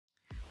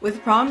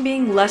With prom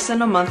being less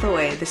than a month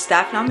away, the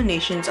staff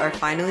nominations are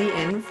finally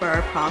in for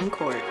our prom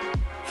court.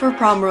 For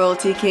prom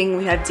royalty king,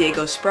 we have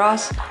Diego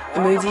Spross,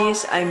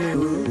 Amudius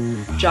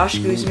Aimu, Josh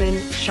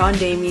Guzman, Sean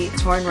Damey,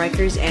 Torrin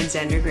Rikers, and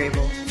Xander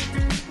Grable.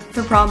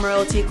 For prom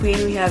royalty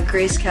queen, we have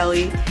Grace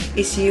Kelly,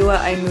 Isiua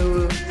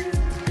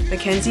Aimu,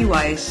 Mackenzie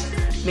Weiss,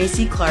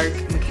 Macy Clark,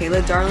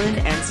 Michaela Darland,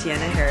 and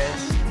Sienna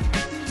Harris.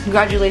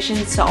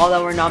 Congratulations to all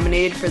that were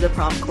nominated for the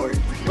prom court.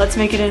 Let's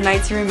make it a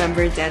night to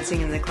remember,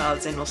 dancing in the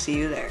clouds, and we'll see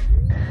you there.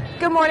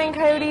 Good morning,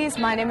 Coyotes.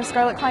 My name is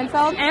Scarlett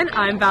Kleinfeld. And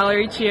I'm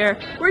Valerie Cheer.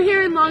 We're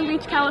here in Long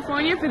Beach,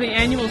 California for the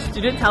annual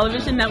Student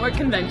Television Network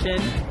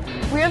Convention.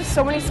 We have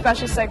so many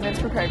special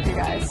segments prepared for you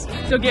guys.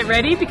 So get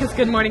ready because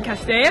Good Morning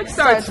Castaic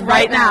starts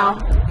right now.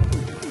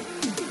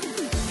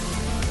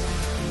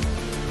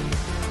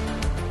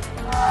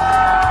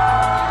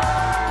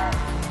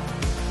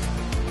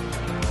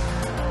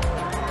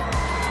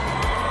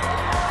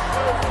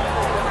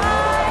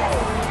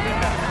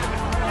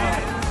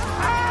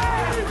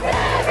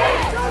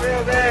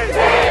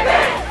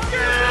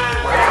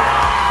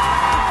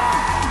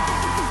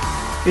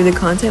 Through the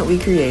content we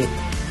create,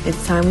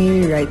 it's time we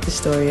rewrite the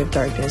story of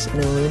darkness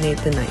and illuminate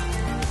the night.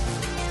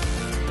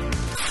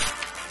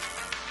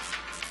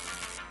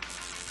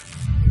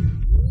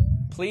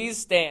 Please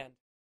stand.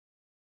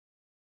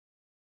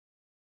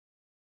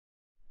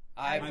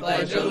 I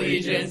pledge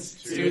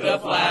allegiance to the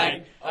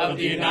flag of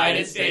the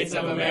United States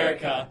of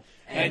America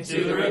and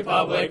to the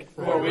republic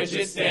for which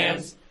it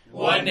stands,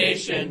 one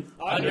nation,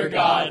 under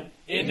God,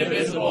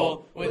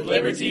 indivisible, with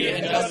liberty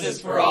and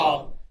justice for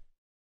all.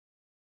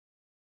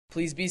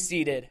 Please be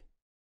seated.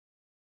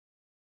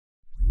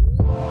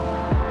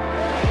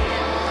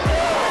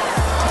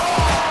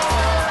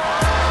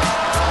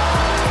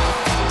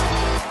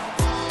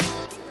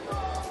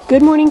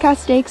 Good Morning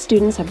Castaic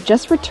students have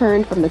just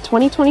returned from the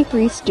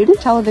 2023 Student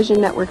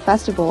Television Network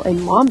Festival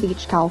in Long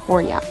Beach,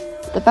 California.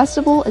 The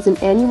festival is an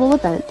annual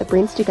event that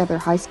brings together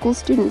high school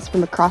students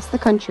from across the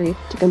country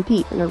to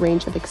compete in a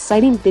range of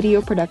exciting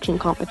video production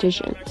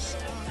competitions.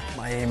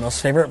 My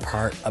most favorite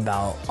part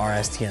about our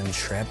STN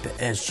trip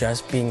is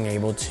just being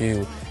able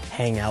to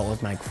hang out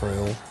with my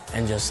crew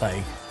and just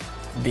like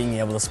being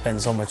able to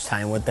spend so much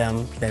time with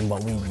them than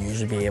what we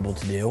usually be able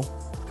to do,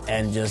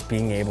 and just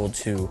being able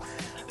to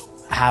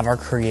have our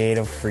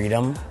creative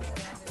freedom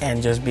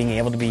and just being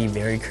able to be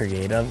very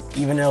creative.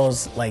 Even though it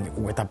was like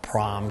with a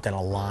prompt and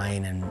a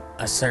line and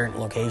a certain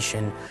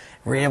location,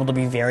 we're able to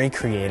be very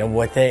creative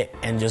with it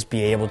and just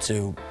be able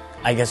to,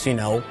 I guess, you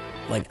know,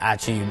 like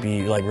actually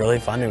be like really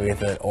funny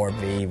with it or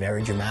be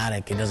very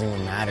dramatic. It doesn't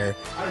even matter.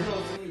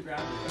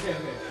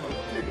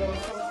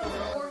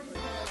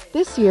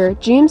 This year,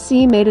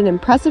 GMC made an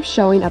impressive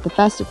showing at the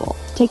festival,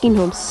 taking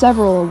home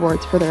several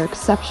awards for their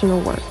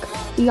exceptional work.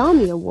 Beyond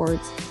the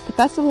awards, the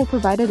festival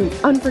provided an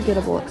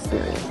unforgettable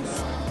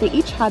experience. They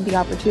each had the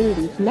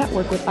opportunity to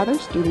network with other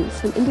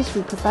students and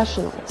industry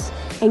professionals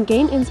and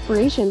gain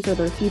inspiration for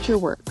their future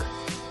work.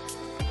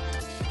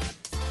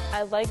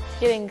 I like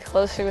getting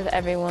closer with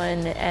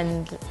everyone,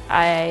 and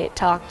I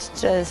talked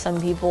to some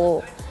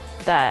people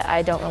that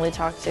I don't really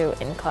talk to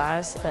in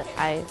class, but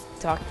I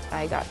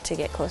got to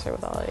get closer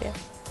with all of you.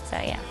 So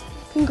yeah.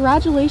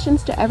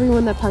 Congratulations to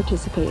everyone that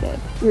participated.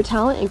 Your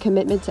talent and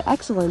commitment to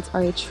excellence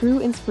are a true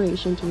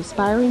inspiration to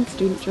aspiring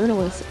student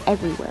journalists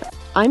everywhere.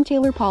 I'm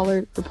Taylor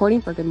Pollard,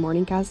 reporting for Good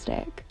Morning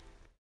Castaic.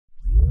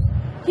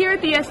 Here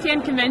at the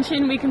STN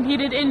convention, we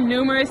competed in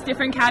numerous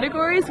different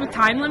categories with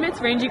time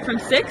limits ranging from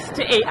 6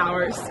 to 8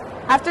 hours.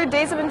 After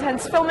days of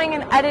intense filming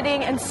and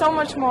editing and so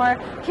much more,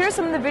 here are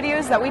some of the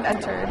videos that we've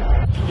entered.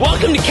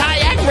 Welcome to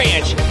Kayak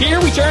Ranch. Here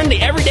we turn the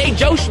everyday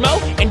Joe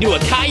Schmo into a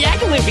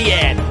kayak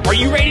Olympiad. Are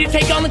you ready to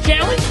take on the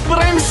challenge? But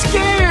I'm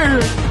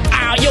scared.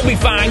 Oh, you'll be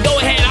fine. Go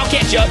ahead, I'll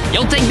catch up.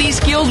 You'll take these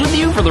skills with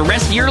you for the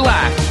rest of your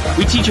life.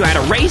 We teach you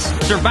how to race,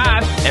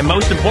 survive, and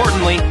most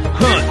importantly,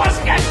 hunt. Let's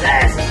get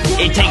this!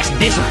 It takes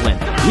discipline,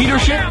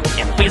 leadership,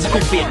 and physical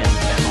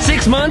fitness.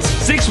 6 months,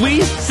 6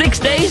 weeks, 6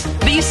 days,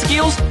 these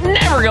skills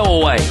never go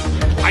away.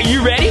 Are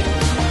you ready?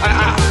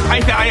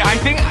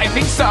 I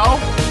think so.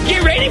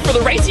 Get ready for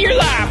the race of your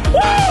life.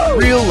 Woo!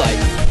 Real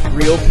life,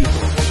 real people.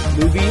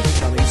 Movie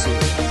coming soon.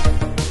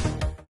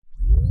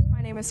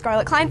 My name is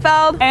Scarlett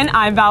Kleinfeld. And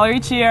I'm Valerie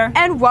Cheer.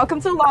 And welcome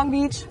to Long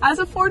Beach. As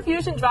a Ford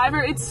Fusion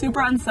driver, it's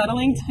super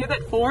unsettling to hear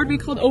that Ford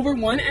recalled over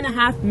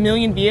 1.5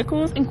 million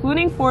vehicles,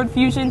 including Ford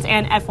Fusions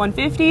and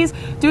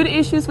F-150s, due to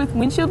issues with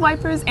windshield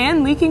wipers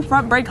and leaking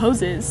front brake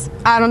hoses.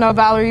 I don't know,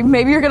 Valerie.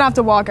 Maybe you're gonna have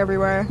to walk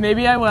everywhere.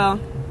 Maybe I will.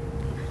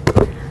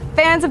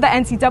 Fans of the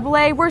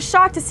NCAA were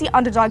shocked to see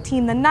underdog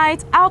team the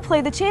Knights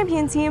outplay the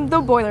champion team, the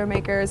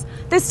Boilermakers.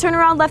 This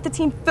turnaround left the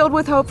team filled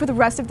with hope for the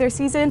rest of their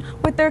season,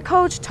 with their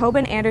coach,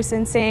 Tobin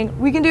Anderson, saying,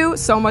 "We can do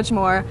so much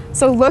more.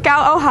 So look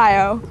out,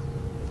 Ohio."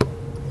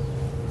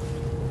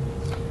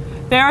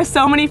 There are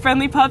so many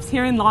friendly pups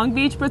here in Long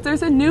Beach, but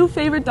there's a new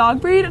favorite dog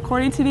breed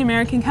according to the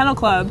American Kennel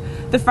Club.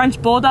 The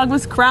French Bulldog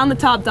was crowned the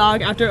top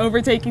dog after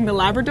overtaking the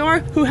Labrador,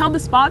 who held the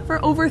spot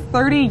for over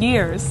 30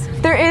 years.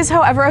 There is,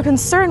 however, a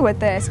concern with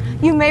this.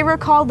 You may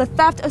recall the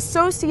theft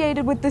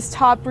associated with this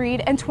top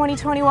breed in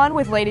 2021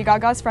 with Lady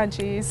Gaga's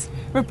Frenchies.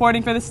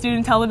 Reporting for the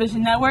Student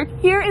Television Network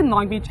here in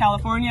Long Beach,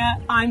 California,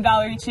 I'm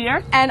Valerie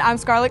Cheer. And I'm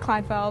Scarlett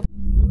Kleinfeld.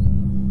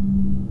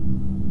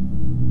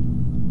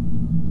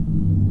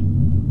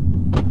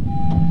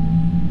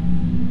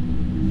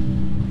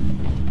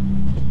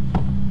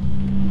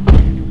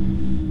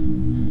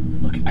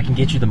 I can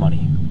get you the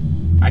money.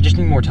 I just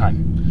need more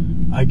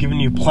time. I've given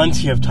you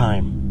plenty of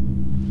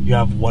time. You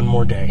have one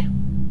more day.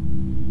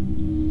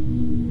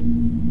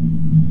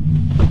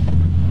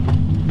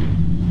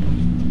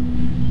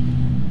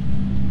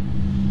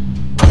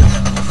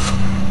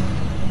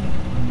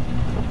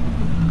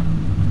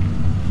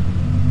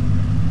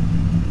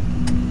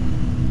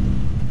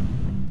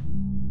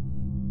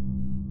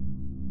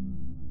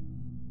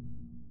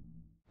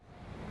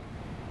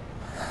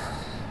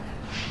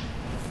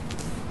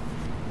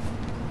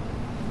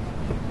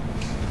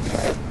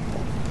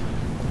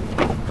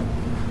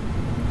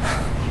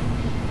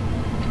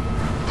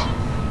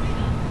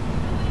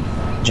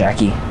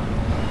 Jackie,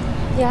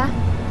 Yeah?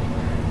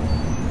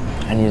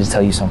 I need to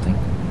tell you something.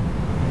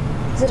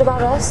 Is it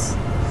about us?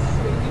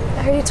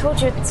 I already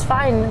told you it's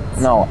fine.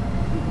 No.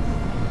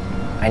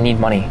 I need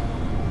money.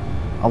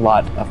 A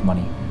lot of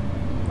money.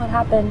 What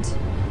happened?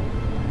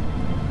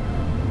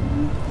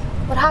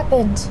 What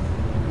happened?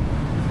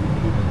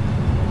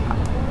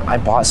 I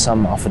bought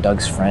some off of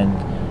Doug's friend.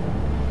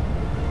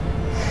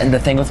 And the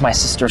thing with my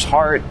sister's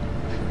heart,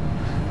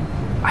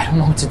 I don't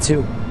know what to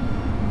do.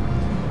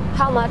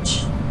 How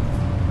much?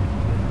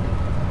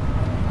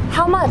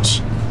 How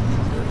much?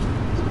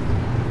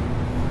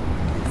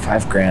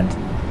 $5,000.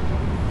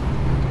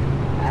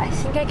 I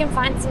think I can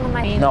find some of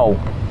my... No,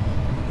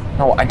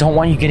 I don't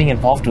want you getting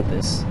involved with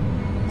this.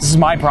 This is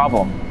my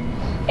problem.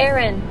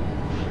 Aaron.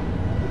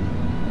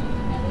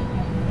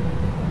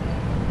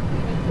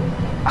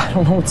 I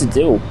don't know what to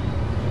do.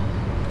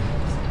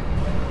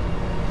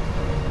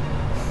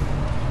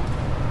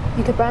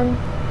 You could run.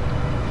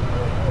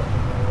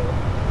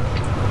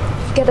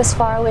 Get as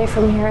far away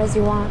from here as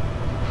you want.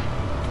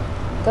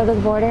 Go to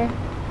the border,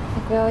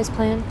 like we always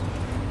planned.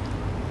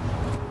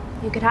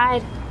 You could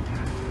hide.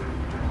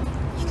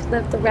 You could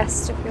live the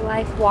rest of your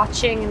life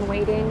watching and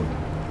waiting.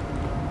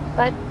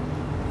 But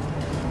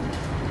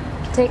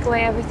you could take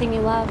away everything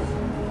you love.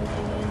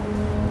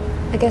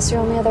 I guess your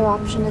only other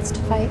option is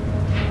to fight.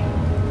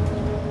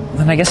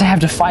 Then I guess I have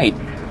to fight.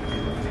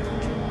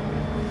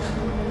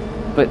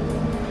 But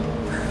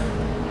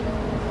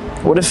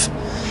what if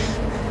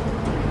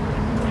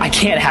I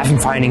can't have him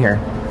finding her?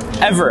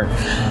 Ever.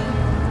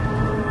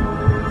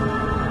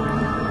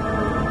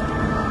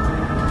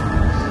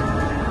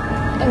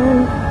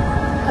 Aaron,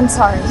 I'm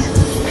sorry.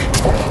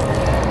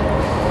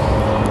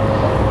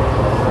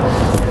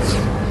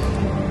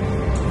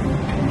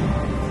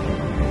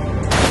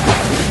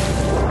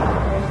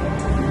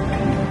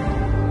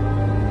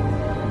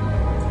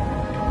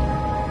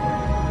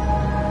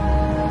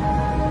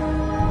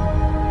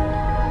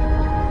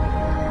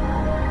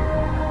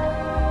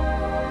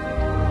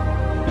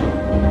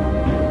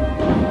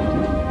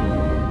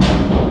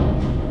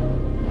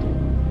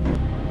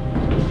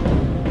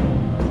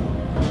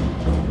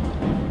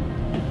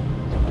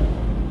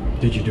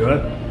 Did you do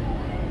it?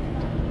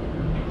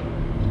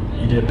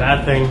 You did a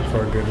bad thing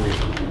for a good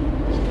reason.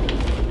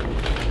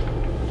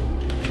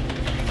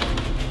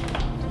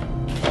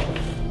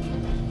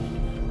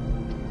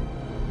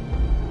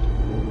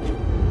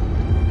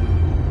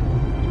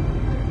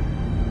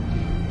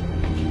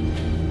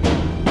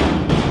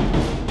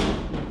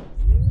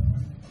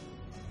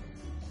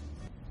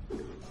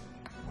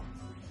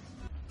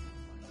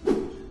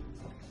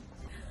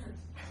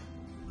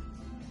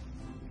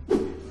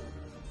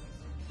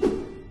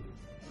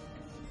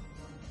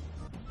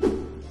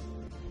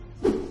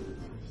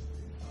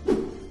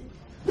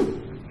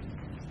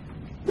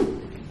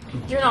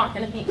 You're not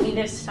gonna beat me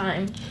this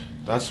time.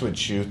 That's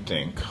what you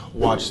think.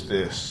 Watch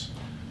this.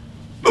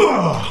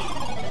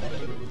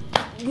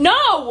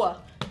 No!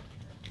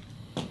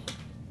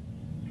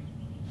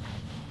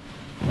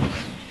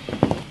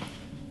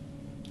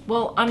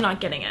 Well, I'm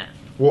not getting it.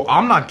 Well,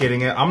 I'm not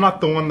getting it. I'm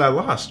not the one that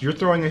lost. You're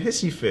throwing a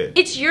hissy fit.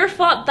 It's your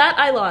fault that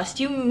I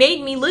lost. You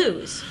made me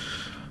lose.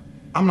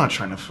 I'm not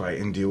trying to fight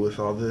and deal with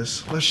all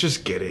this. Let's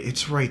just get it.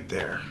 It's right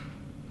there.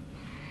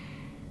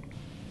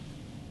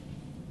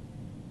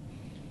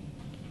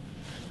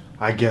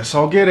 I guess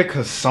I'll get it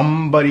because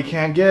somebody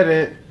can't get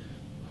it.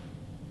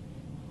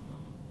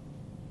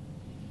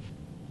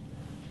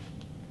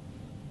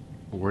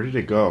 Where did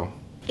it go?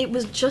 It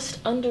was just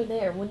under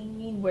there. What do you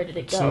mean, where did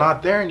it go? It's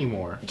not there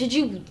anymore. Did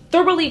you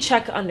thoroughly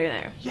check under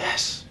there?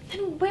 Yes.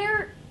 Then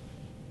where?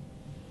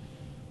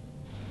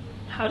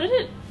 How did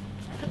it?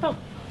 What about?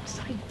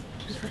 Sorry.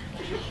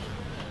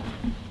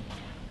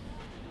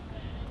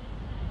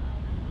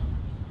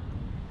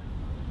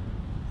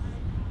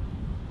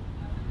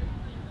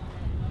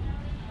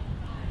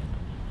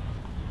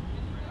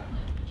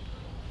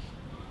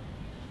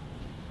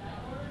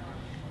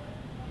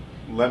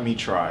 Let me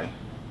try.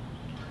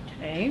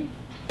 Okay.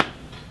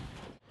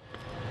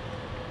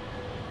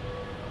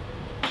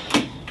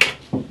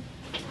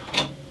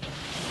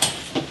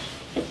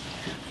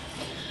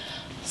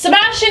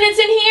 Sebastian, it's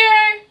in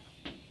here!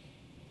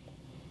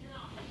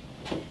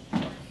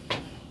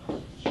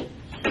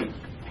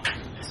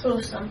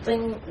 So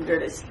something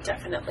good is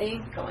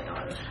definitely going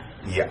on.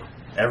 Yeah.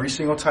 Every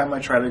single time I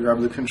try to grab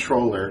the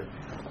controller,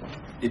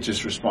 it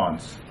just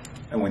responds.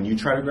 And when you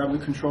try to grab the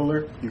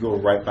controller, you go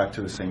right back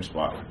to the same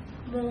spot.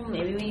 Well,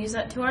 maybe we use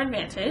that to our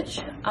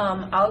advantage.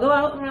 I'll go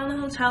out around the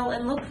hotel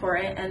and look for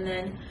it, and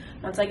then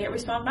once I get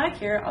respawned back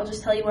here, I'll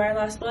just tell you where I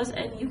last was,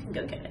 and you can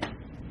go get it.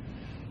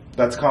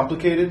 That's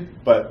complicated,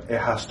 but it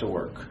has to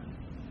work.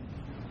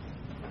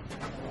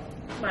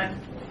 Fine.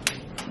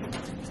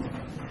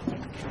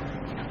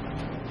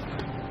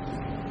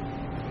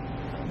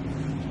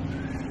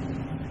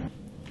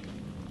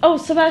 Oh,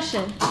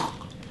 Sebastian.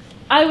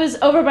 I was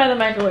over by the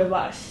microwave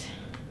blast.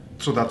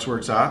 So that's where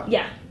it's at?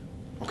 Yeah.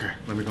 Okay,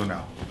 let me go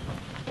now.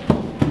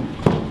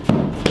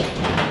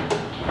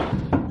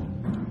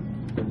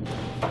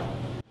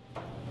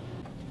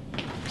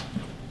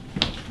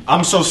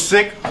 I'm so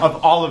sick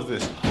of all of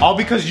this. All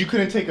because you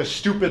couldn't take a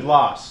stupid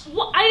loss.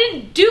 Well, I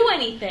didn't do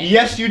anything.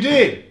 Yes, you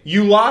did.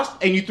 You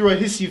lost and you threw a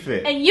hissy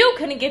fit. And you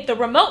couldn't get the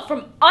remote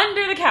from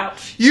under the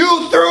couch.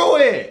 You threw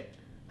it!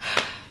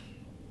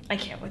 I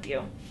can't with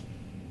you.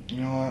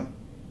 You know what?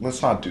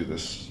 Let's not do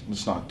this.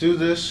 Let's not do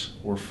this.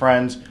 We're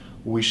friends.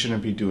 We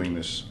shouldn't be doing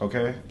this,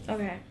 okay?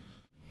 Okay.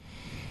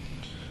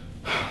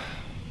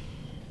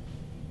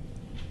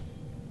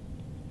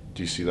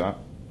 Do you see that?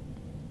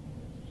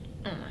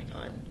 Oh my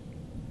god.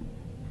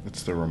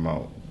 It's the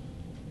remote.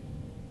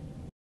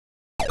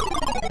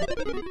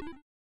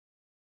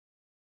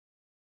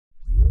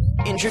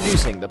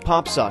 Introducing the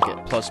Pop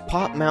Socket Plus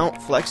Pop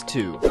Mount Flex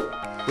 2.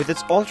 With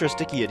its ultra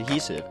sticky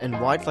adhesive and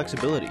wide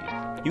flexibility,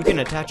 you can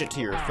attach it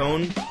to your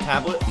phone,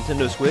 tablet,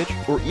 Nintendo Switch,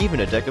 or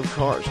even a deck of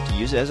cards to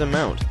use it as a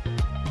mount.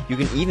 You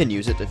can even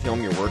use it to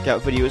film your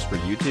workout videos for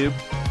YouTube,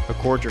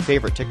 record your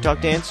favorite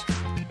TikTok dance,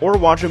 or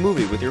watch a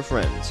movie with your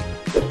friends.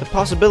 The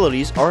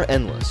possibilities are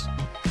endless.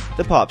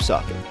 The Pop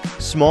Socket.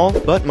 Small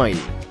but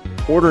mighty.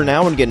 Order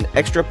now and get an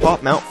extra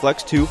Pop Mount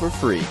Flex 2 for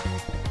free.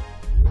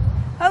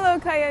 Hello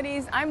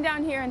Coyotes, I'm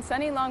down here in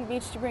sunny Long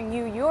Beach to bring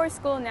you your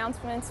school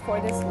announcements for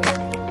this week.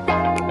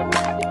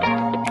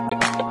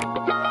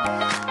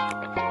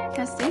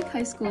 Castaic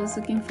High School is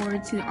looking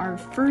forward to our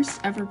first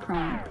ever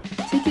prom.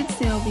 Ticket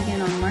sale began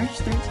on March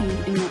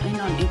 13th and will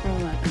end on April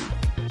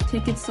 11th.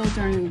 Tickets sold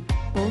during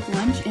both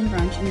lunch and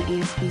brunch in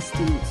the ASB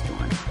student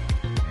store.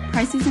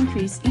 Prices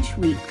increase each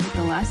week, with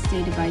the last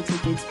day to buy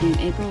tickets being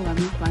April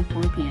 11th by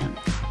 4 p.m.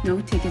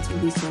 No tickets will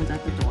be sold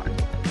at the door.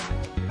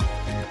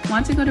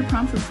 Want to go to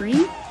prom for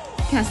free?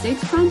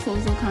 Castaig's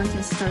promposal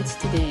contest starts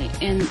today,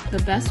 and the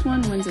best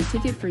one wins a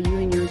ticket for you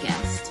and your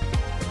guest.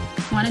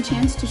 Want a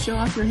chance to show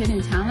off your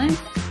hidden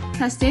talent?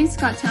 Castaig's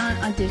Got Talent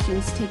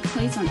auditions take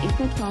place on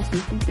April 12th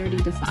from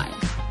 3:30 to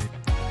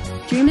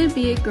 5. Dream It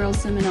Be It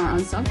Girls Seminar on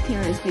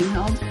Self-Care is being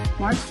held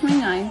March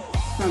 29th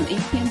from 8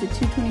 p.m. to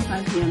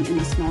 2:25 p.m. in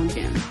the small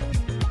gym.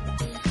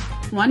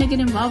 Want to get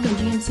involved in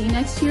GMC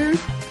next year?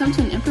 Come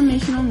to an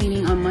informational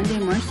meeting on Monday,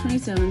 March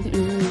 27th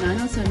in room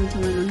 907 to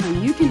learn on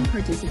how you can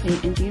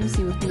participate in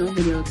GMC with no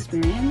video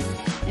experience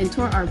and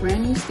tour our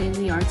brand new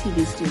state-of-the-art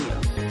TV studio.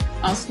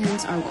 All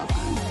students are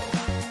welcome.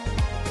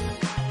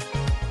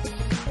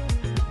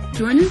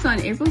 Join us on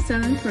April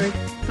 7th for a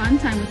fun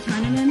time with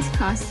tournaments,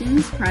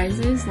 costumes,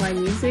 prizes, live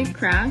music,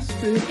 crafts,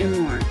 food, and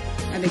more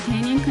at the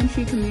Canyon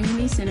Country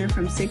Community Center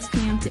from 6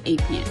 p.m. to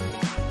 8 p.m.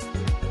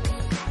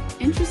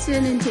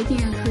 Interested in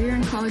taking a career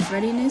and college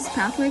readiness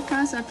pathway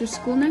class after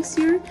school next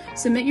year?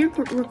 Submit your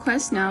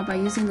request now by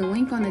using the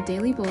link on the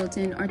daily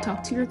bulletin or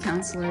talk to your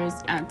counselors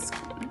at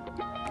school.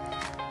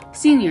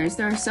 Seniors,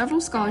 there are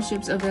several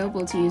scholarships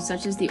available to you,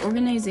 such as the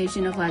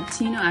Organization of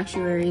Latino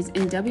Actuaries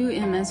and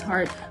WMS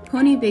Hart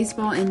Pony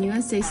Baseball and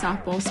USA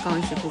Softball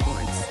Scholarship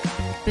Awards.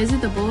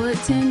 Visit the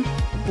bulletin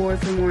board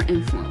for more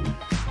info.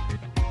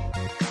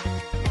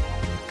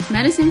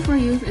 Medicine for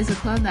Youth is a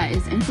club that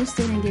is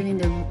interested in giving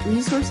the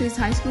resources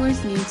high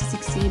schoolers need to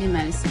succeed in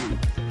medicine.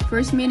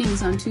 First meeting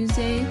is on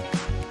Tuesday,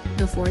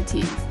 the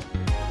 14th.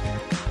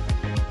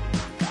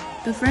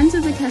 The Friends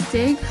of the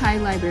Castaic High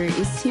Library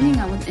is teaming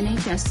up with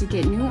NHS to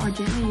get new or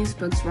gently used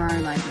books for our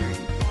library,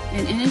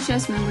 and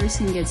NHS members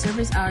can get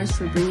service hours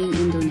for bringing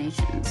in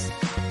donations.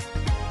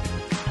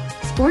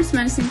 Sports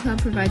Medicine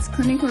Club provides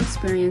clinical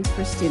experience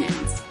for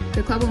students.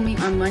 The club will meet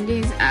on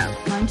Mondays at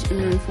lunch in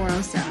room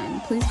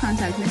 407. Please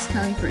contact Ms.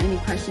 Kelly for any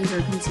questions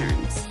or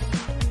concerns.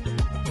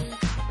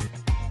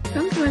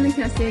 Come join the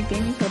Castaic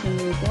Gaming Club in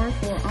room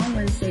 404 on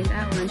Wednesdays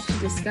at lunch to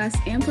discuss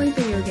and play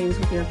video games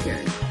with your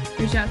peers.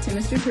 Reach out to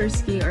Mr.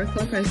 Tursky or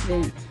Club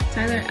President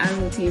Tyler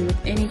Azeltine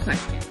with any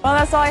questions. Well,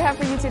 that's all I have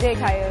for you today,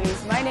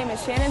 Coyotes. My name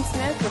is Shannon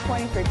Smith,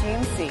 reporting for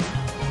GMC.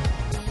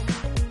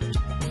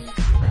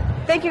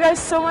 Thank you guys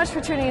so much for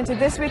tuning into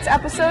this week's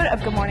episode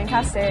of Good Morning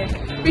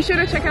Castaic. Be sure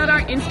to check out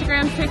our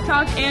Instagram,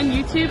 TikTok, and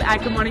YouTube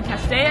at Good Morning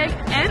Castaic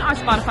and our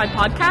Spotify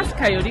podcast,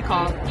 Coyote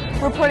Call.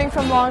 Reporting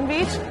from Long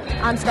Beach,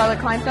 I'm Scarlett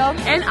Kleinfeld.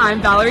 And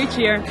I'm Valerie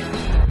Cheer.